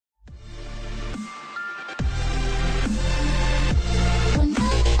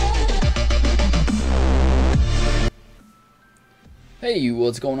Hey,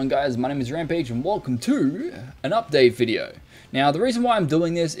 what's going on guys? My name is Rampage and welcome to an update video. Now the reason why I'm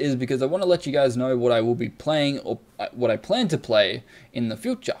doing this is because I want to let you guys know what I will be playing or what I plan to play in the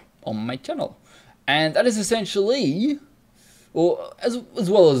future on my channel. And that is essentially, or as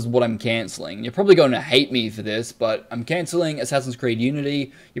well as what I'm cancelling. You're probably going to hate me for this, but I'm cancelling Assassin's Creed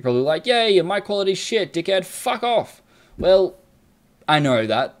Unity. You're probably like, yeah, your mic quality shit, dickhead, fuck off. Well, I know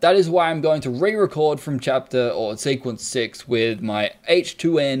that. That is why I'm going to re-record from chapter or sequence 6 with my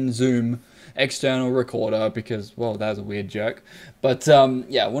H2N Zoom external recorder because, well, that was a weird joke. But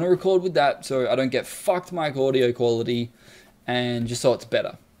yeah, I want to record with that so I don't get fucked mic audio quality and just so it's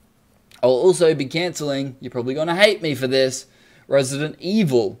better. I'll also be cancelling, you're probably going to hate me for this, Resident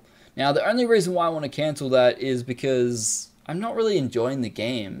Evil. Now, the only reason why I want to cancel that is because I'm not really enjoying the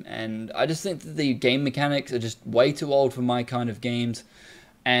game, and I just think that the game mechanics are just way too old for my kind of games,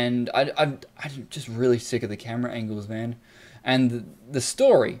 and I'm just really sick of the camera angles, man. And the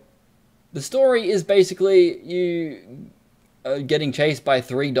story is basically you are getting chased by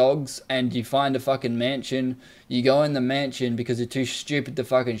 3 dogs, and you find a fucking mansion. You go in the mansion because you're too stupid to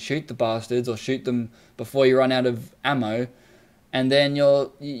fucking shoot the bastards, or shoot them before you run out of ammo, and then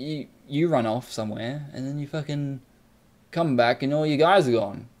you run off somewhere, and then you fucking come back and all you guys are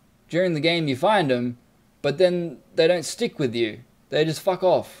gone. During the game you find them, but then they don't stick with you. They just fuck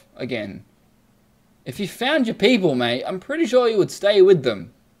off again. If you found your people, mate, I'm pretty sure you would stay with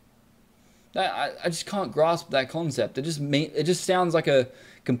them. I just can't grasp that concept. It just sounds like a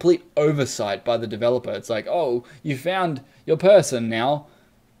complete oversight by the developer. It's like, oh, you found your person now,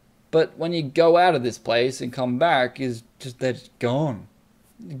 but when you go out of this place and come back, they're just gone.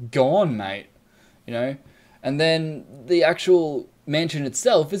 Gone, mate. You know? And then the actual mansion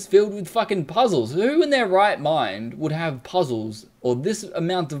itself is filled with fucking puzzles. Who in their right mind would have puzzles, or this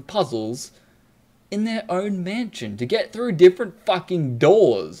amount of puzzles, in their own mansion to get through different fucking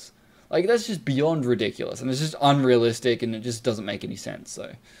doors? Like, that's just beyond ridiculous, and it's just unrealistic, and it just doesn't make any sense,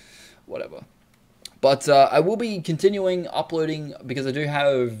 so whatever. But I will be continuing uploading, because I do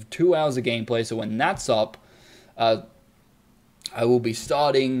have 2 hours of gameplay, so when that's up, I will be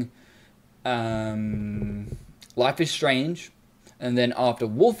starting Life is Strange, and then after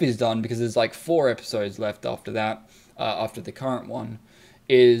Wolf is done, because there's like 4 episodes left after that, after the current one,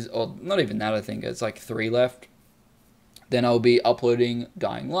 or not even that, I think, it's like 3 left, then I'll be uploading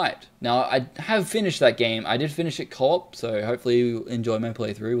Dying Light. Now, I have finished that game. I did finish it co-op, so hopefully you'll enjoy my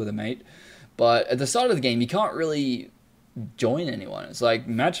playthrough with a mate. But at the start of the game, you can't really join anyone. It's like,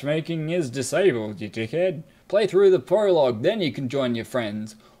 matchmaking is disabled, you dickhead. Play through the prologue, then you can join your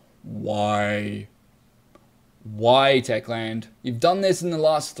friends. Why? Why, Techland? You've done this in the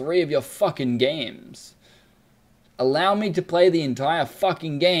last 3 of your fucking games. Allow me to play the entire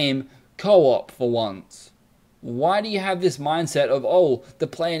fucking game co-op for once. Why do you have this mindset of, oh, the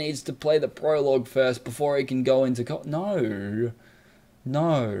player needs to play the prologue first before he can go into co-op? No.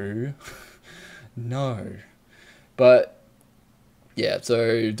 No. No. But, yeah,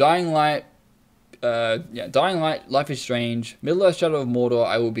 so Dying Light, Dying Light, Life is Strange, Middle-earth Shadow of Mordor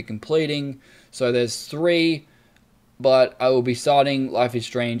I will be completing. So there's 3, but I will be starting Life is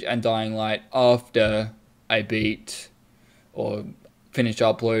Strange and Dying Light after I beat or finish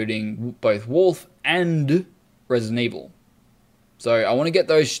uploading both Wolf and Resident Evil. So I want to get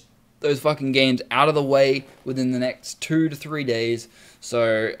those fucking games out of the way within the next 2 to 3 days.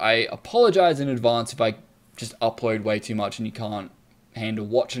 So I apologize in advance if I just upload way too much and you can't handle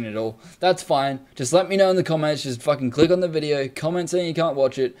watching it all. That's fine. Just let me know in the comments. Just fucking click on the video, comment saying you can't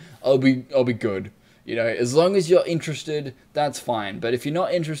watch it. I'll be good. You know, as long as you're interested, that's fine. But if you're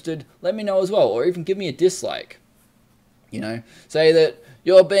not interested, let me know as well, or even give me a dislike. You know, say that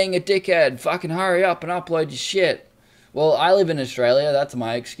you're being a dickhead. Fucking hurry up and upload your shit. Well, I live in Australia. That's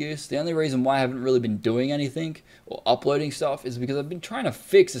my excuse. The only reason why I haven't really been doing anything or uploading stuff is because I've been trying to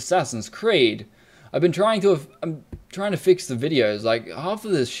fix Assassin's Creed. I'm trying to fix the videos. Like, half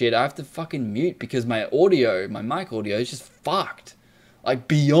of this shit I have to fucking mute because my mic audio is just fucked. Like,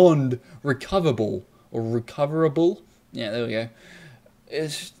 beyond recoverable. Or recoverable. Yeah, there we go.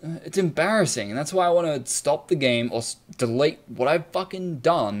 It's embarrassing. And that's why I want to stop the game or delete what I've fucking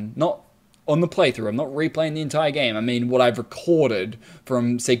done. Not on the playthrough. I'm not replaying the entire game. I mean what I've recorded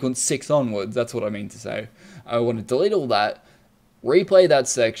from sequence 6 onwards. That's what I mean to say. I want to delete all that. Replay that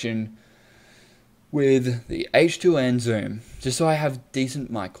section with the H2N Zoom, just so I have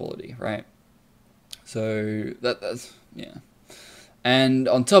decent mic quality, right? So that's yeah. And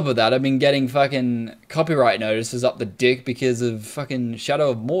on top of that, I've been getting fucking copyright notices up the dick because of fucking Shadow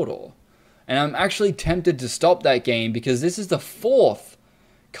of Mordor. And I'm actually tempted to stop that game because this is the 4th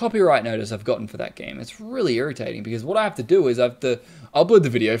copyright notice I've gotten for that game. It's really irritating because what I have to do is I have to upload the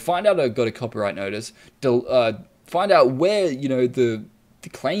video, find out I've got a copyright notice, find out where, you know, the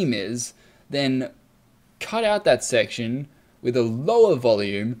claim is, then cut out that section with a lower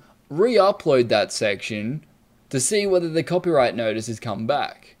volume, re-upload that section to see whether the copyright notice has come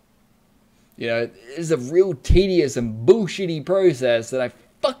back. You know, it's a real tedious and bullshitty process that I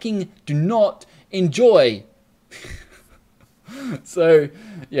fucking do not enjoy. So,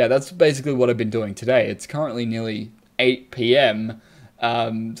 yeah, that's basically what I've been doing today. It's currently nearly 8 p.m.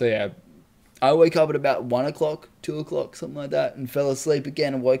 So, yeah, I woke up at about 1 o'clock, 2 o'clock, something like that, and fell asleep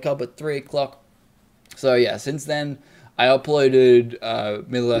again and woke up at 3 o'clock. So, yeah, since then, I uploaded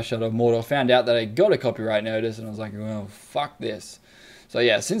Middle-earth Shadow of Mordor, found out that I got a copyright notice, and I was like, well, fuck this. So,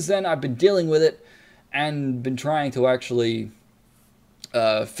 yeah, since then, I've been dealing with it and been trying to actually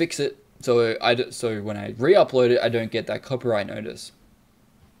fix it. So when I re-upload it, I don't get that copyright notice.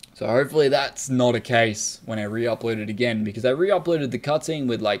 So hopefully that's not a case when I re-upload it again, because I re-uploaded the cutscene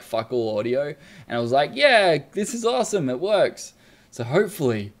with like fuck all audio, and I was like, yeah, this is awesome, it works. So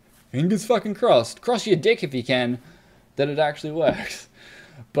hopefully, fingers fucking crossed, cross your dick if you can, that it actually works.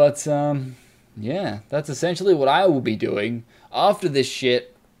 But yeah, that's essentially what I will be doing after this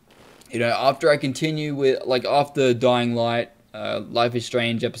shit. You know, after I continue with, like, after Dying Light, Life is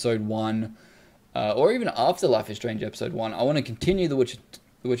Strange Episode 1, or even after Life is Strange Episode 1, I want to continue The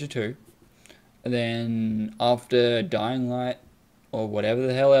Witcher 2, and then after Dying Light, or whatever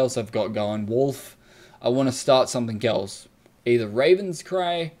the hell else I've got going, Wolf, I want to start something else. Either Raven's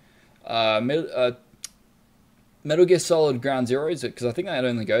Cry, Metal Gear Solid Ground Zeroes, because I think that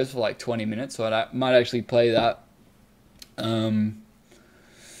only goes for like 20 minutes, so I might actually play that.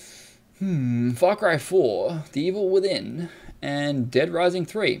 Far Cry 4, The Evil Within, and Dead Rising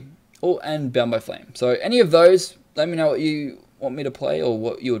 3, and Bound by Flame. So any of those, let me know what you want me to play or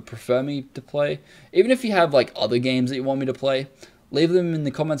what you would prefer me to play. Even if you have like other games that you want me to play, leave them in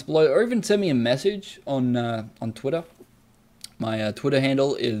the comments below, or even send me a message on Twitter. My Twitter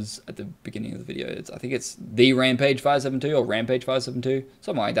handle is at the beginning of the video. I think it's the Rampage572 or Rampage572,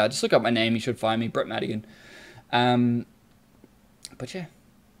 something like that. Just look up my name, you should find me, Brett Madigan. But yeah,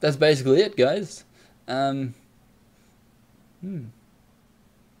 that's basically it, guys. The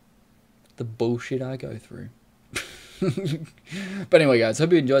bullshit I go through. But anyway, guys,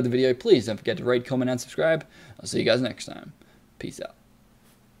 hope you enjoyed the video. Please don't forget to rate, comment, and subscribe. I'll see you guys next time. Peace out.